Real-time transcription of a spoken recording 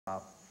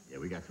Yeah,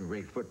 we got some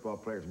great football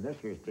players in this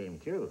year's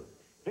team, too.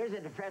 Here's the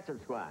defensive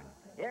squad.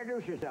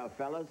 Introduce yourself,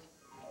 fellas.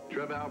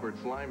 Trev Alberts,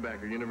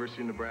 linebacker,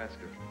 University of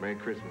Nebraska. Merry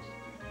Christmas.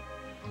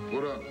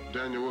 What up?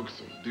 Daniel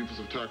Wilkinson,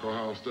 defensive tackle,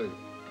 Ohio State.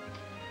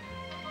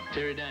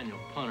 Terry Daniel,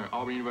 punter,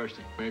 Auburn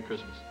University. Merry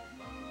Christmas.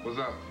 What's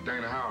up?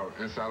 Dana Howard,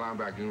 inside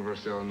linebacker,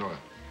 University of Illinois.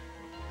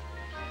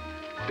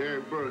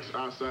 Derek Burris,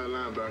 outside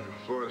linebacker,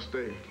 Florida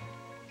State.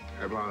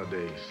 Happy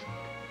holidays.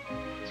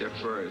 Jeff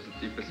Burris,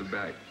 defensive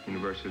back,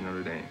 University of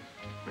Notre Dame.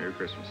 Merry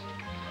Christmas.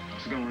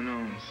 What's going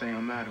on?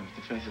 Sam Adams,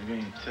 defensive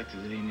end,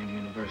 Texas A&M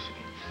University.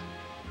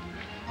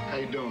 How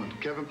you doing?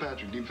 Kevin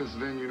Patrick,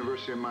 defensive end,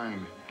 University of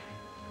Miami.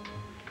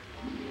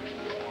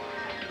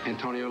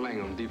 Antonio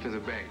Langham,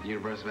 defensive back,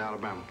 University of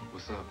Alabama.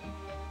 What's up?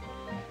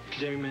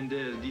 Jamie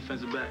Mendez,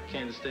 defensive back,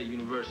 Kansas State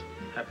University.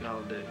 Happy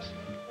holidays.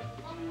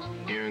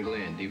 Aaron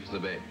Glenn,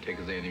 defensive back,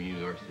 Texas A&M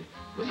University.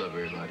 What's up,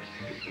 everybody?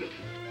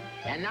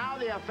 And now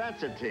the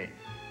offensive team.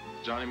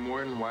 Johnnie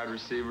Morton, wide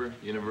receiver,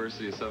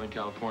 University of Southern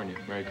California.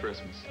 Merry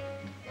Christmas.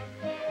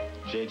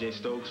 J.J.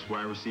 Stokes,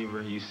 wide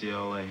receiver,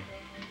 UCLA.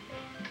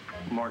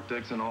 Mark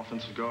Dixon,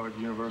 offensive guard,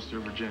 University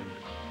of Virginia.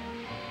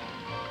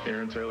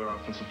 Aaron Taylor,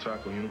 offensive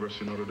tackle,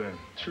 University of Notre Dame.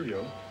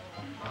 Trio.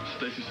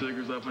 Stacy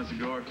Siggers, offensive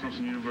guard,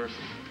 Clemson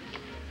University.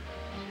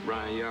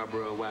 Ryan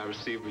Yarborough, wide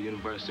receiver,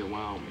 University of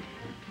Wyoming.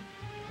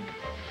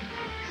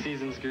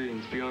 Season's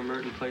greetings. Bjorn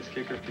Merton, place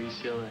kicker for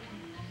UCLA.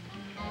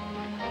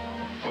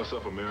 What's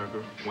up,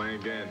 America?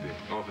 Wayne Gandy,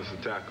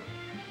 offensive tackle,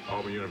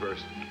 Auburn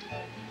University.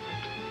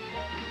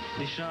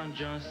 Deshaun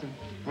Johnson,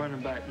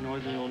 running back,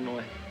 Northern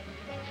Illinois.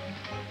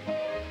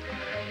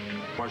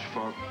 Marshall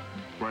Faulk,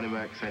 running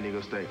back, San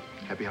Diego State.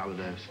 Happy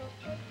holidays.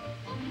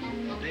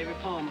 David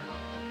Palmer,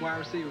 wide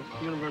receiver,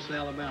 University of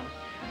Alabama.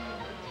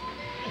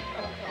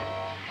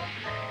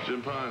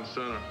 Jim Pine,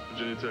 center,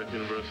 Virginia Tech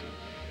University.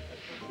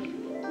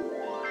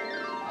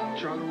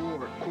 Charlie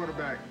Ward,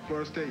 quarterback,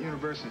 Florida State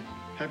University.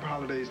 Happy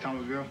holidays,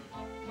 Thomasville.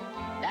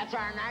 That's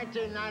our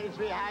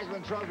 1993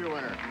 Heisman Trophy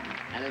winner.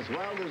 And it's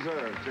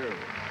well-deserved, too.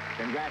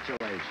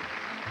 Congratulations.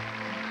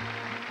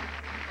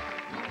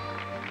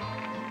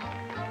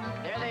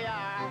 There they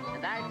are, the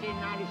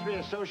 1993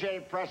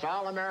 Associated Press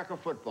All-America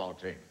football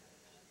team.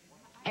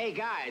 Hey,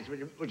 guys,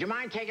 would you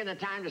mind taking the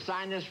time to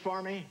sign this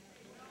for me?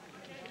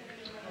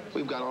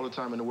 We've got all the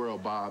time in the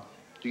world, Bob.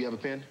 Do you have a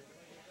pen?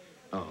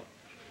 Oh.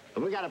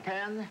 Have we got a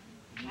pen?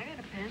 I got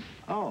a pen.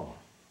 Oh.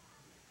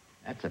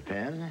 That's a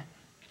pen.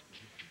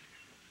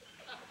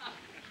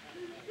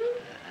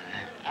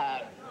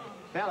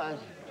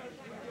 Fellas.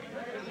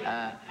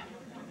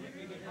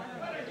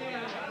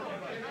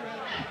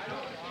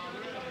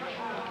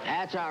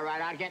 That's all right.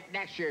 I'll get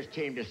next year's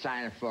team to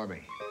sign it for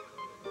me.